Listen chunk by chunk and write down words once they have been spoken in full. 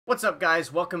What's up,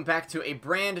 guys? Welcome back to a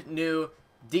brand new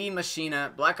Die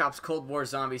Maschine Black Ops Cold War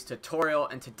Zombies tutorial,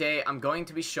 and today I'm going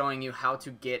to be showing you how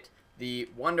to get the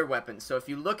wonder weapon. So if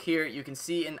you look here, you can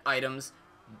see in items,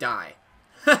 die.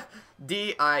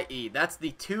 D-I-E. That's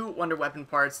the two wonder weapon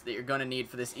parts that you're going to need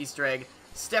for this Easter egg.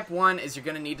 Step 1 is you're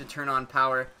going to need to turn on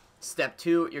power. Step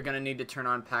 2, you're going to need to turn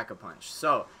on Pack-a-Punch.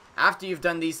 So after you've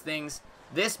done these things,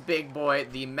 this big boy,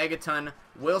 the Megaton,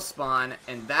 will spawn,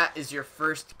 and that is your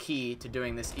first key to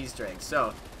doing this Easter egg.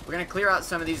 So we're going to clear out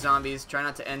some of these zombies, try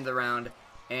not to end the round,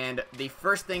 and the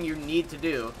first thing you need to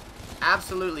do,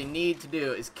 absolutely need to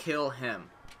do, is kill him.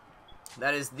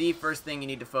 That is the first thing you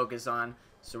need to focus on.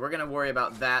 So we're going to worry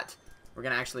about that. We're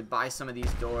going to actually buy some of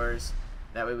these doors.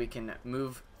 That way we can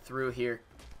move through here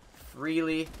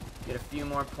freely, get a few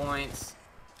more points.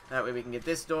 That way we can get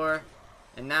this door.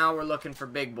 And now we're looking for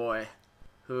Big Boy,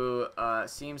 who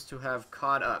seems to have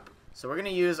caught up. So we're going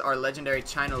to use our legendary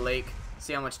China Lake,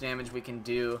 see how much damage we can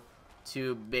do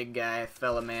to big guy,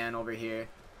 fella man over here.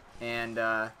 And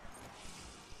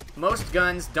most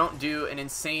guns don't do an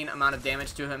insane amount of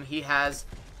damage to him. He has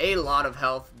a lot of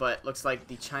health, but looks like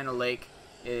the China Lake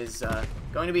is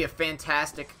going to be a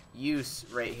fantastic use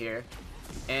right here.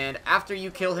 And after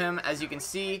you kill him, as you can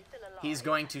see, he's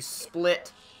going to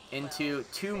split into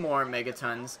 2 more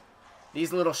Megatons.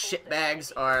 These little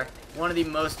shitbags are one of the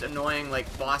most annoying,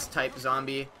 like, boss type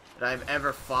zombie that I've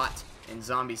ever fought in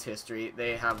zombies history.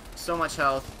 They have so much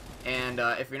health, and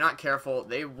if you're not careful,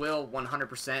 they will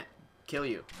 100% kill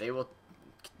you. They will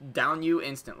down you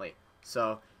instantly.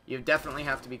 So you definitely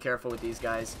have to be careful with these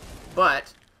guys.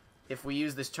 But if we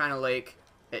use this China Lake,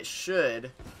 it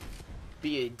should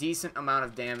be a decent amount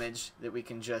of damage that we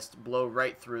can just blow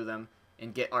right through them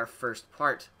and get our first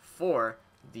part for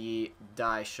the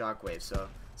die shockwave. So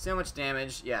see how much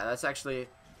damage. Yeah, that's actually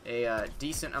a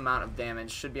decent amount of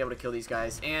damage. Should be able to kill these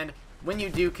guys. And when you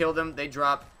do kill them, they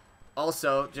drop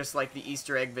also, just like the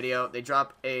Easter egg video, they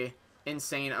drop a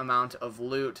insane amount of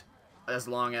loot, as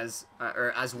long as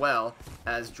or as well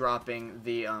as dropping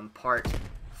the part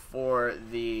for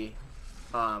the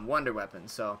wonder weapon.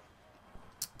 So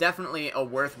definitely a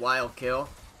worthwhile kill.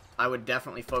 I would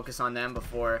definitely focus on them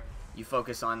before you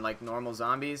focus on like normal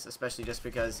zombies, especially just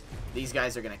because these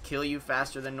guys are gonna kill you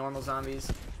faster than normal zombies.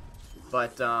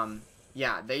 But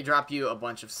yeah, they drop you a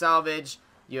bunch of salvage.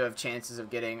 You have chances of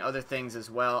getting other things as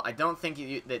well. I don't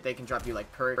think that they can drop you like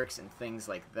perks and things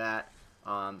like that,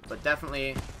 but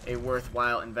definitely a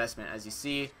worthwhile investment. As you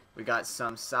see, we got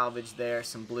some salvage there,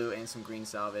 some blue and some green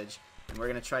salvage, and we're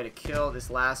gonna try to kill this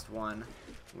last one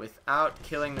without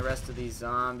killing the rest of these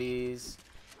zombies.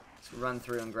 Let's run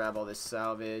through and grab all this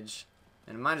salvage,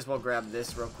 and might as well grab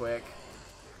this real quick.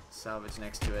 Salvage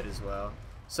next to it as well.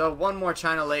 So one more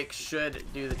China Lake should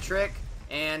do the trick,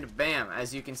 and bam,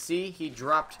 as you can see, he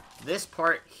dropped this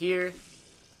part here,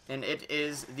 and it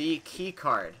is the key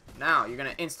card. Now you're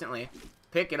gonna instantly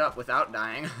pick it up without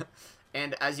dying.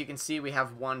 And as you can see, we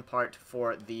have one part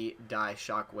for the die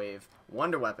shockwave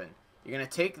wonder weapon. You're gonna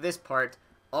take this part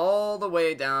all the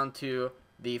way down to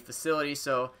the facility.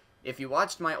 So if you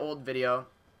watched my old video,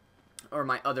 or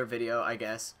my other video, I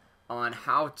guess, on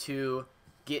how to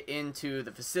get into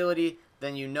the facility,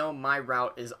 then you know my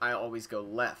route is I always go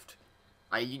left.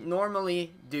 I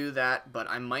normally do that, but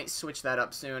I might switch that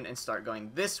up soon and start going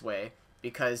this way,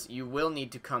 because you will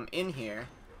need to come in here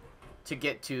to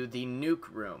get to the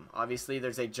nuke room. Obviously,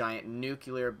 there's a giant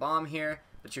nuclear bomb here,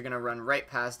 but you're going to run right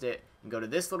past it and go to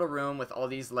this little room with all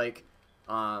these, like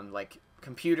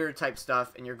computer type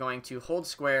stuff, and you're going to hold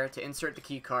square to insert the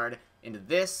key card into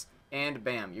this, and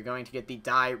bam, you're going to get the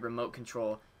die remote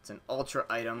control. It's an ultra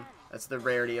item. That's the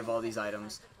rarity of all these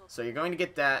items. So you're going to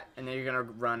get that, and then you're going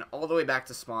to run all the way back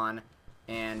to spawn,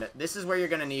 and this is where you're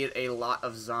going to need a lot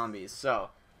of zombies.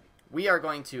 So we are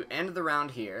going to end the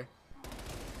round here.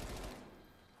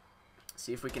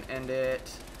 See if we can end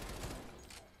it.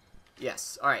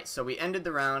 Yes. Alright, so we ended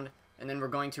the round, and then we're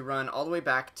going to run all the way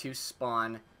back to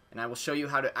spawn, and I will show you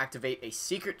how to activate a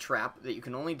secret trap that you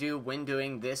can only do when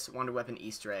doing this wonder weapon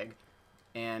Easter egg,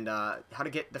 and how to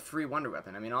get the free wonder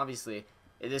weapon. I mean, obviously,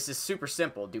 this is super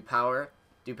simple. Do power,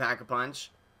 do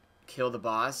Pack-a-Punch, kill the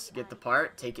boss, get the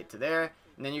part, take it to there,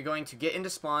 and then you're going to get into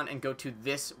spawn and go to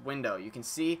this window. You can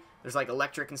see there's like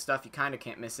electric and stuff. You kind of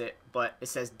can't miss it, but it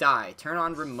says die, turn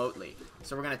on remotely.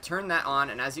 So we're going to turn that on,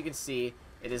 and as you can see,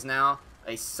 it is now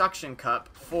a suction cup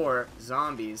for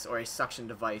zombies, or a suction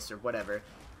device, or whatever.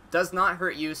 Does not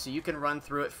hurt you, so you can run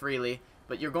through it freely,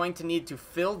 but you're going to need to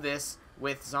fill this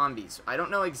with zombies. I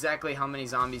don't know exactly how many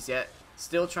zombies yet,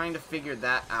 still trying to figure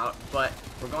that out, but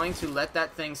we're going to let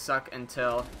that thing suck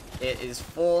until it is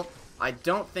full. I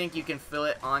don't think you can fill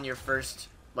it on your first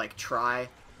like try.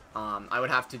 I would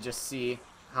have to just see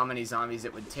how many zombies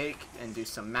it would take and do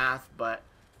some math, but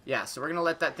yeah, so we're going to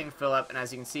let that thing fill up, and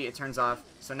as you can see, it turns off.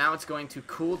 So now it's going to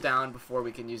cool down before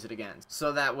we can use it again.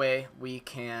 So that way we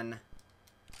can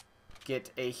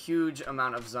get a huge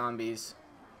amount of zombies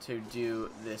to do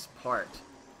this part.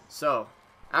 So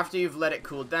after you've let it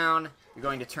cool down, you're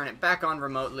going to turn it back on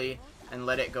remotely and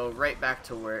let it go right back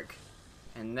to work.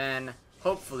 And then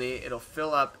hopefully it'll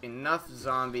fill up enough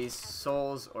zombies,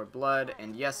 souls, or blood,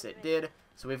 and yes, it did.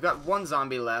 So we've got one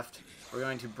zombie left. We're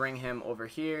going to bring him over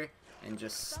here and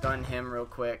just stun him real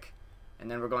quick.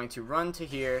 And then we're going to run to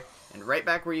here, and right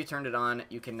back where you turned it on,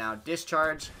 you can now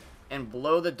discharge and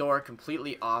blow the door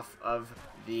completely off of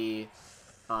the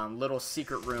little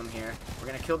secret room here. We're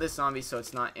going to kill this zombie so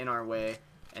it's not in our way.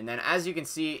 And then as you can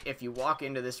see, if you walk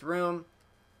into this room,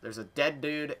 there's a dead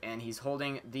dude, and he's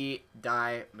holding the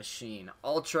die machine.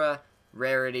 Ultra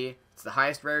rarity. It's the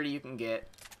highest rarity you can get.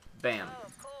 Bam.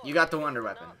 You got the wonder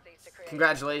weapon.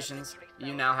 Congratulations.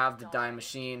 You now have the die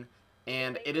machine.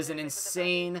 And it is an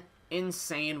insane,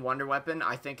 insane wonder weapon.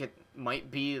 I think it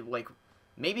might be, like,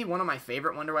 maybe one of my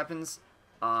favorite wonder weapons.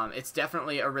 It's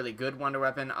definitely a really good wonder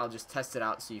weapon. I'll just test it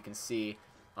out so you can see.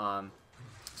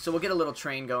 So we'll get a little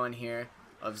train going here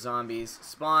of zombies.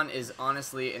 Spawn is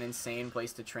honestly an insane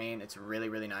place to train. It's really,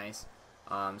 really nice.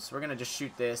 So we're going to just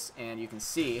shoot this, and you can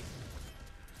see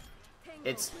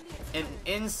it's an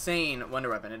insane wonder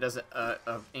weapon. It does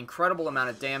an incredible amount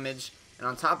of damage, and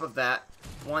on top of that,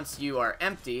 once you are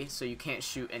empty, so you can't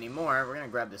shoot anymore, we're going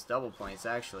to grab this double points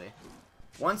actually.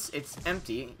 Once it's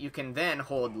empty, you can then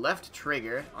hold left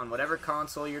trigger on whatever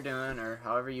console you're doing, or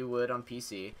however you would on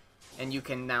PC, and you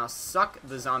can now suck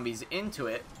the zombies into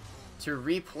it to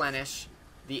replenish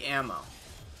the ammo.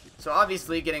 So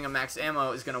obviously getting a max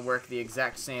ammo is going to work the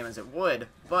exact same as it would,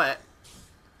 but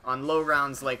on low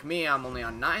rounds like me, I'm only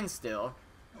on 9 still.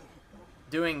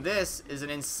 Doing this is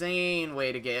an insane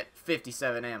way to get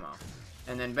 57 ammo.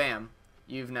 And then bam,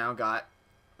 you've now got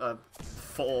a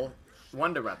full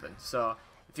wonder weapon. So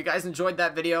if you guys enjoyed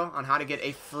that video on how to get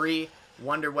a free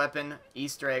wonder weapon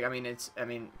Easter egg, I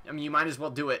mean you might as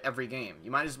well do it every game. You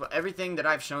might as well, everything that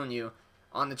I've shown you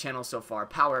on the channel so far,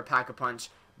 power, pack-a-punch,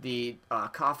 the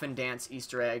coffin dance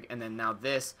Easter egg, and then now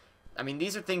this. I mean,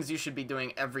 these are things you should be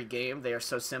doing every game. They are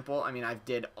so simple. I mean, I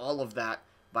did all of that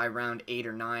by round 8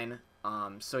 or 9.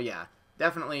 So yeah,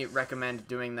 definitely recommend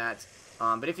doing that.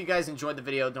 But if you guys enjoyed the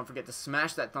video, don't forget to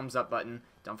smash that thumbs up button.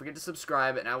 Don't forget to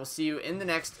subscribe, and I will see you in the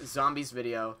next Zombies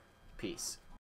video. Peace.